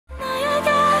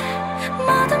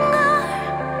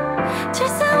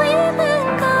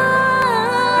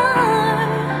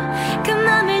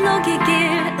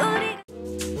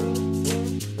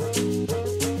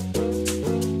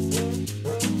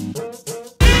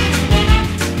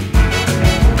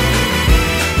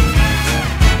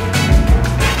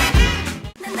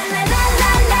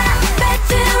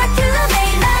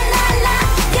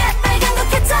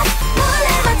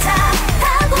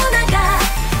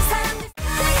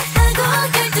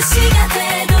2시가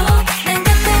돼도 난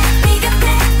곁에 네 곁에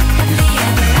happily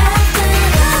ever after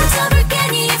붙여볼게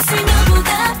네 입술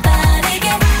너보다 빠르게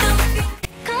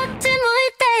겉에 모일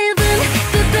때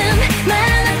부분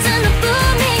말랐던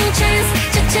너뿐인 chance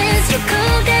저 chance you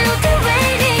cool down the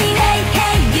waiting hey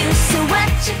hey you so what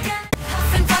you got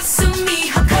huff and puff 숨이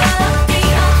헛헛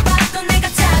뛰어봐도 내가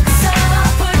작아서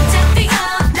볼짝 뛰어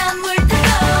난 물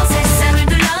타고 세상을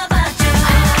둘러봐줘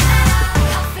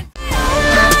Oh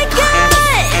my God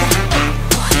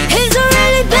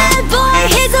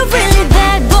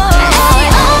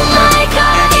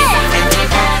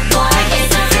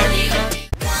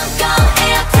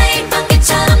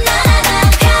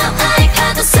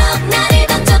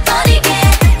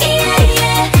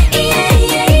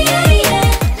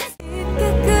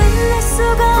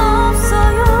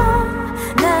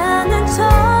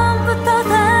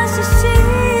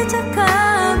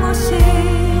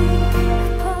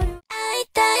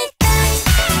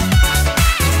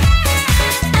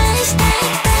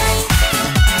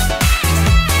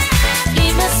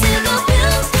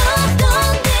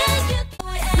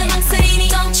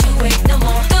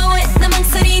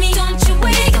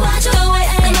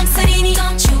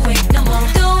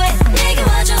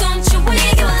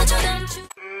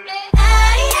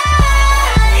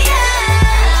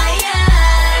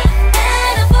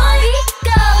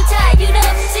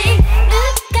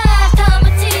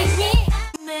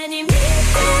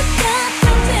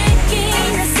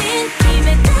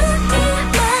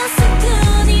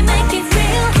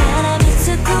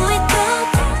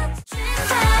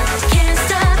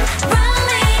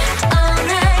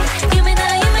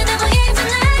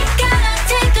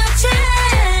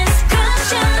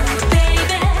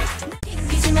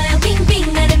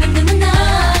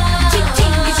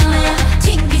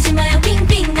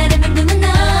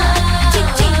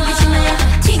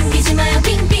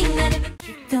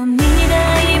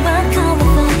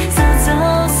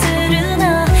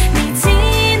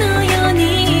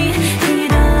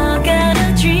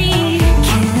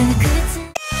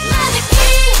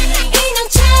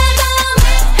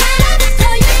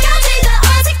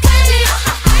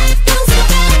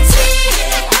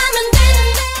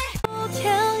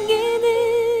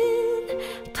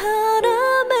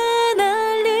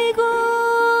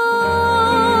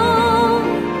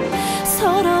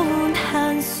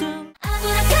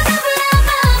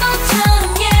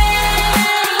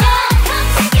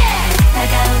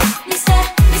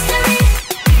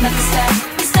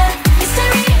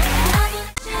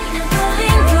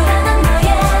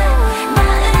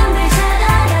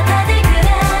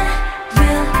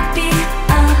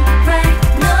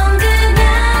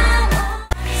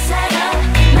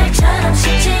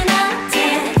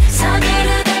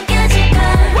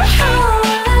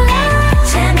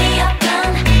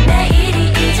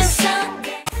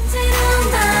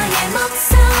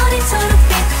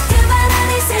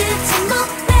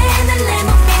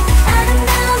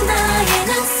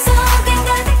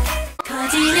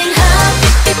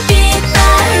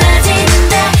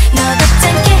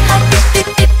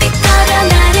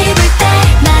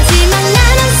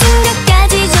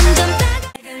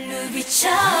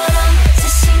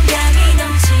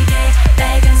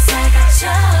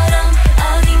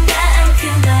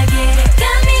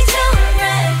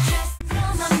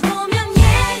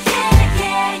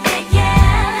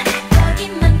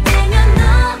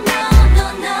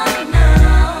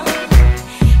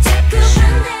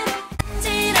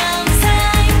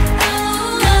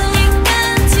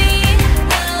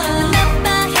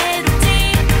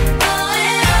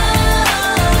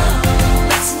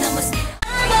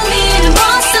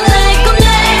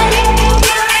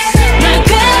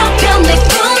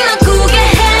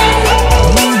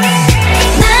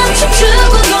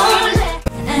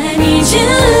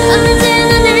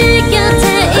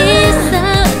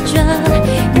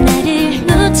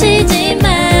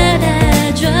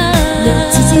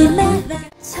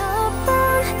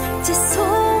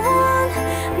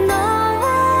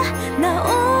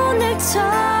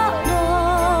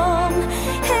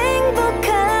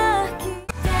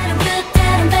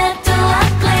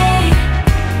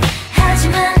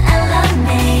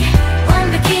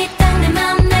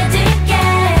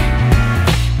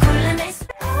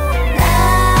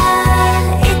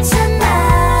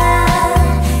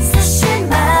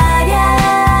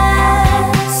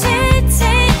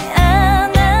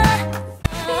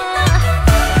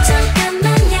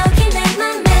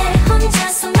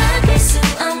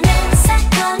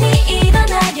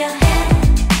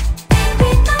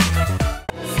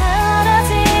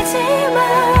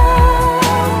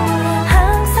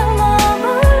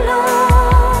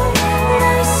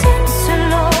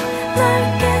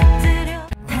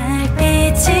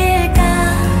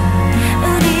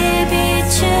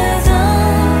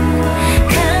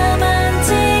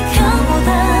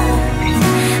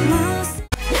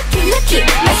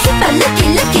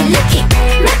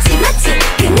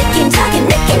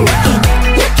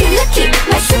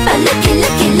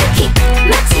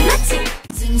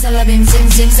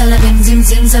dim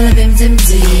zimsalabim dim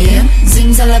dim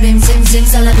zimsalabim dim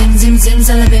zimsalabim dim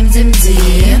zimsalabim dim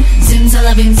dim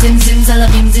zimsalabim dim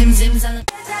zimsalabim dim zimsalabim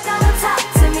Talk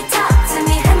to me, talk to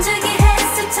me. 한 줄기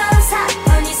햇살처럼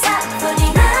사뿐히 사뿐히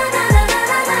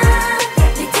나나나나나나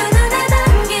네 두 눈에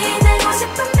담긴 알고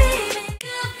싶은 비밀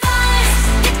Good vibes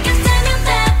느꼈다면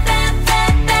bad bad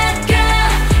bad bad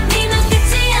girl 네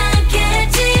눈빛이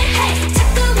않겠지 Hey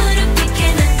자꾸 무릎 꿇게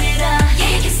만들어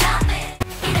Yeah you can stop it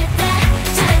이랬다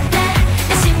저랬다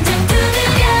내 심장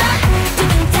두드려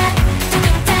두둥탁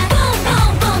두둥탁 boom boom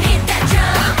boom hit that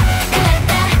drum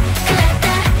클났다 클났다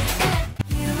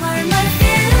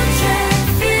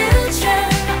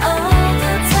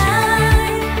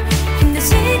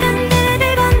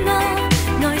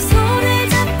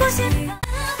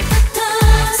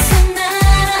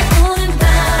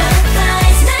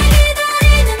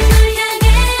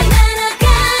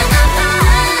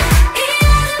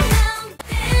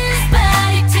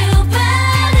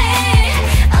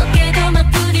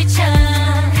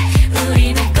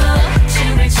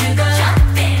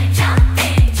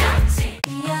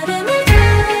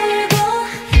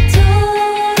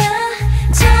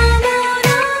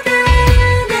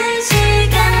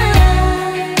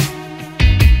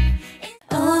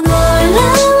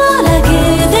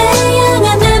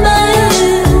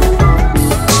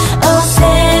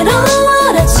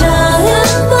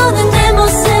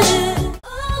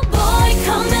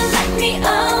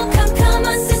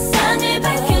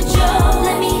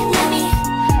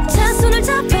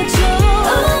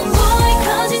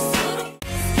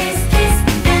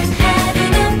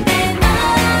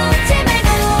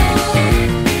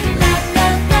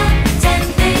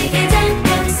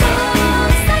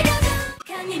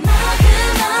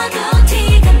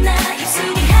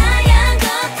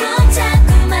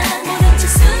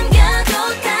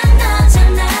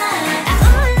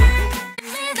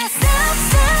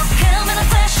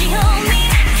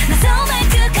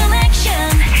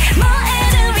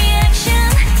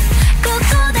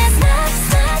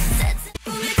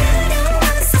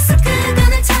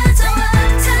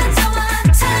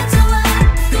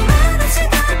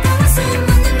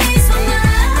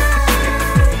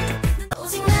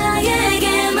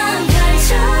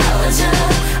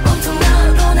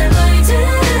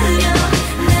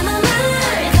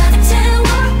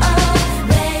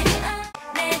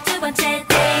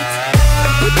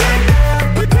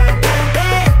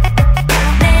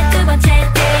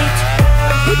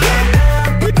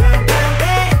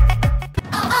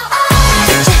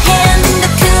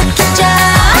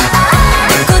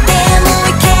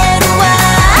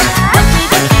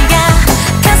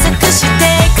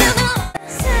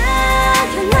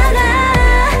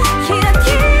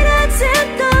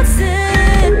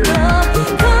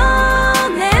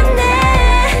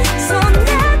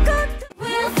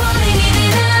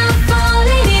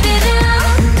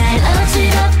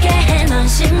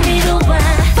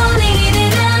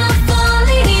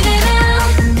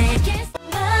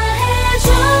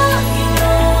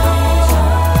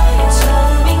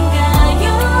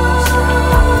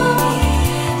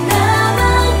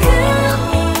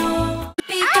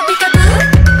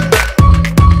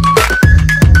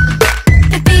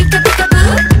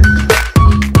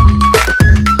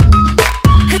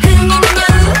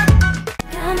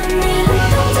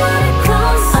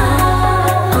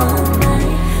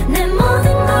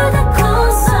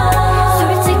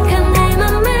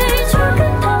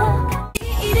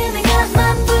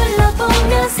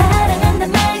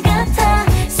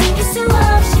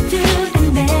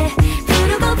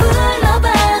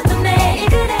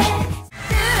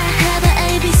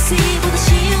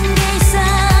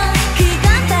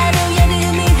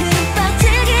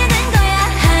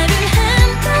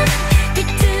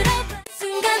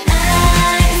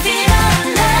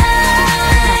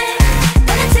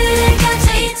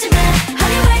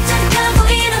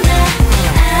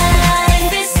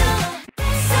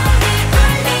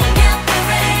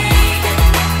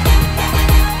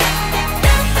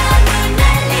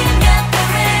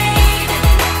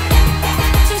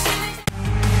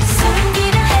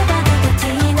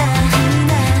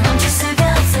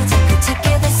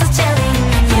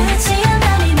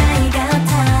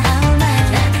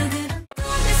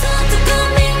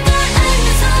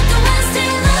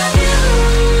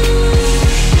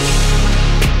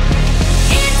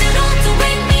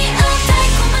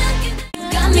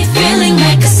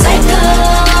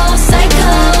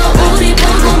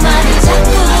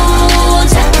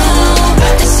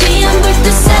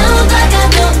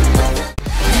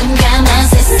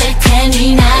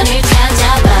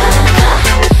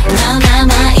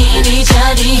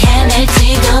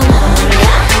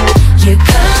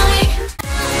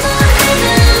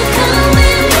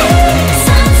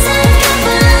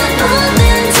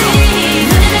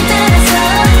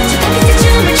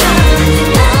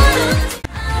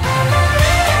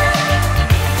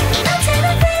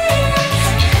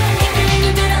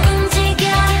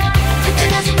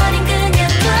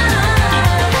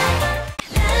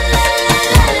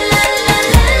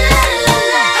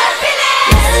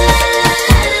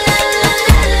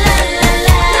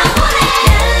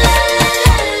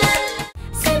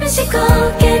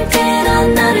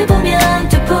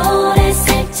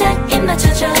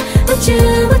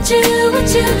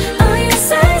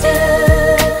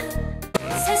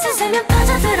들면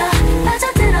빠져들어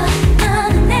빠져들어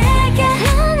너는 내게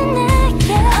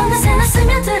어느새나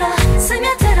스며들어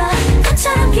스며들어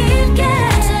꽃처럼 깊게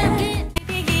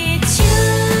It's you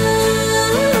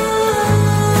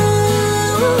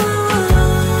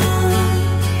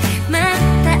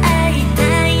맞다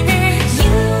아이다이네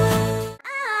You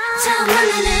처음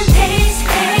만나는 taste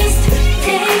taste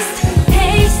taste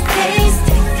taste taste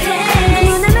taste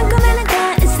눈을 감고만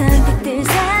닿은 선택들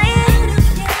사이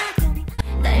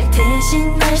날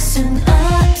대신할 순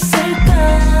없을걸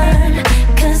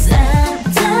Cause I'm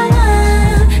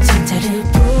done 진짜를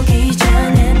보기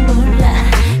전엔 몰라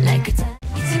Like a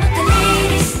잊지 못할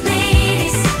ladies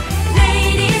ladies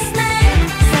ladies night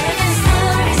새로운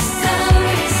stories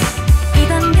stories 이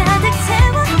밤 가득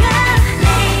채워가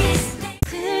ladies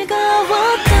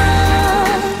즐거웠던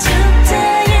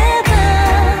축제의 밤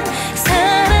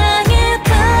사랑에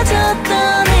빠졌던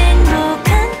행복한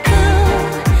꿈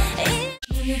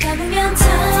눈을 감으면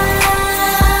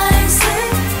time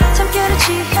slip 잠결에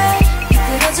취해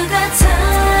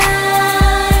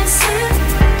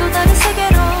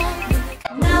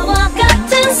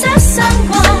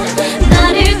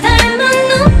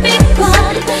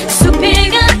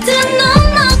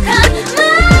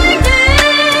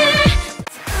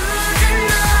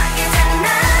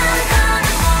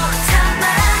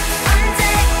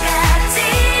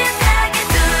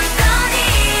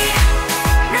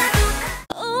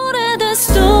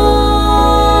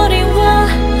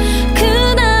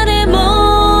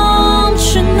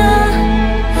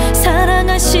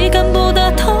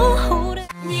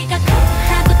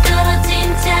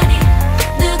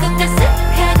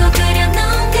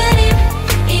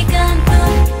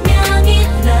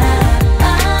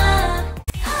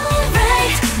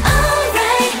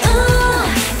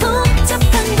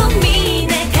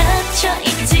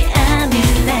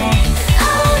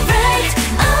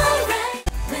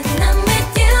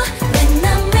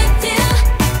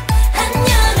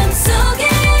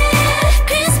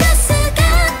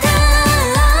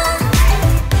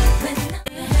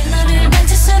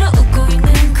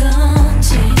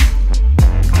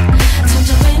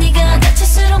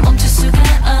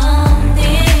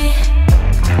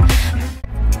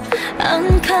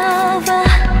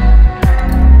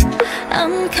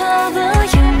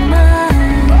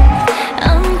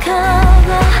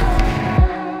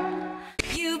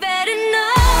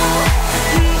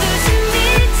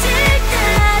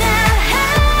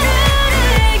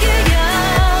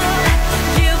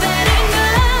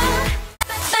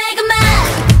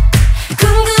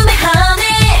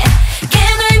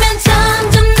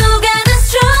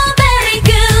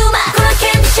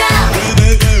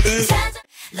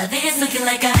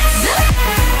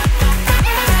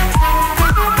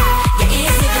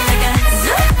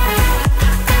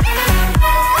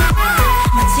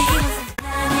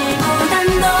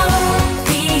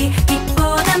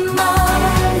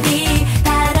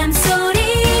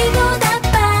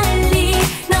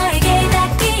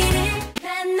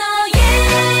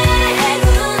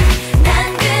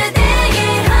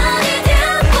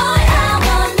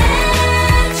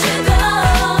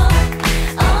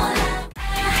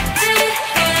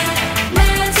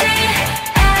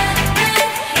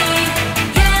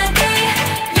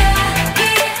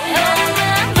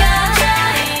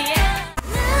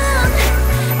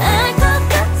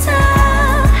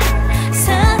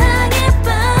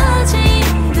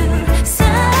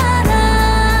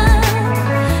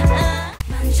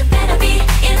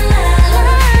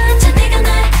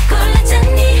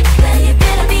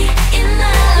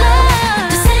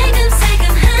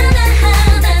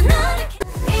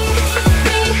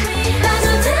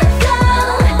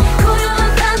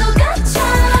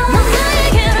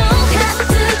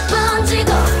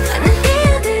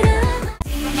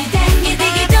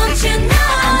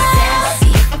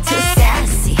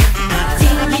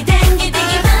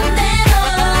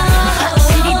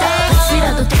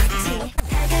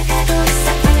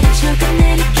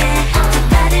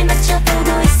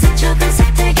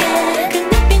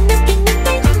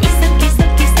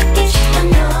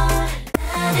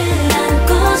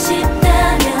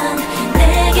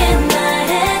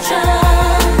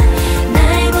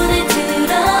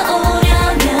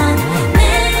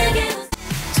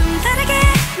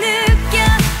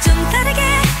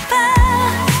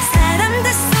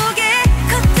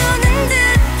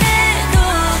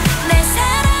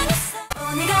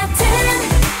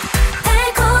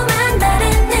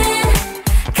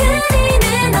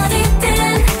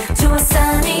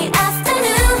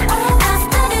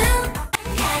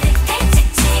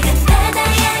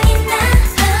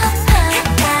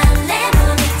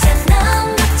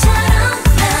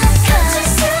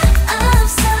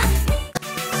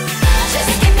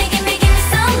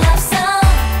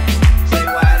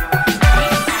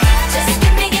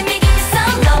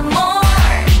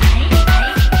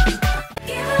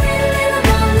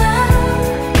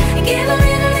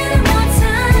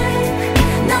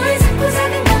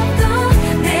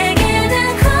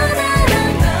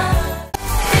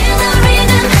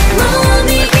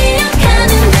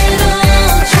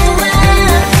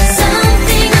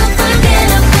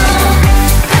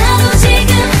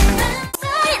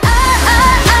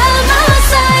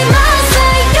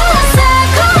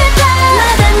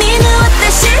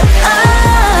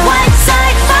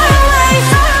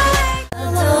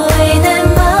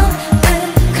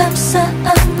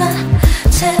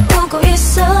보고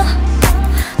있어.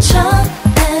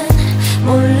 처음엔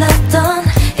몰랐던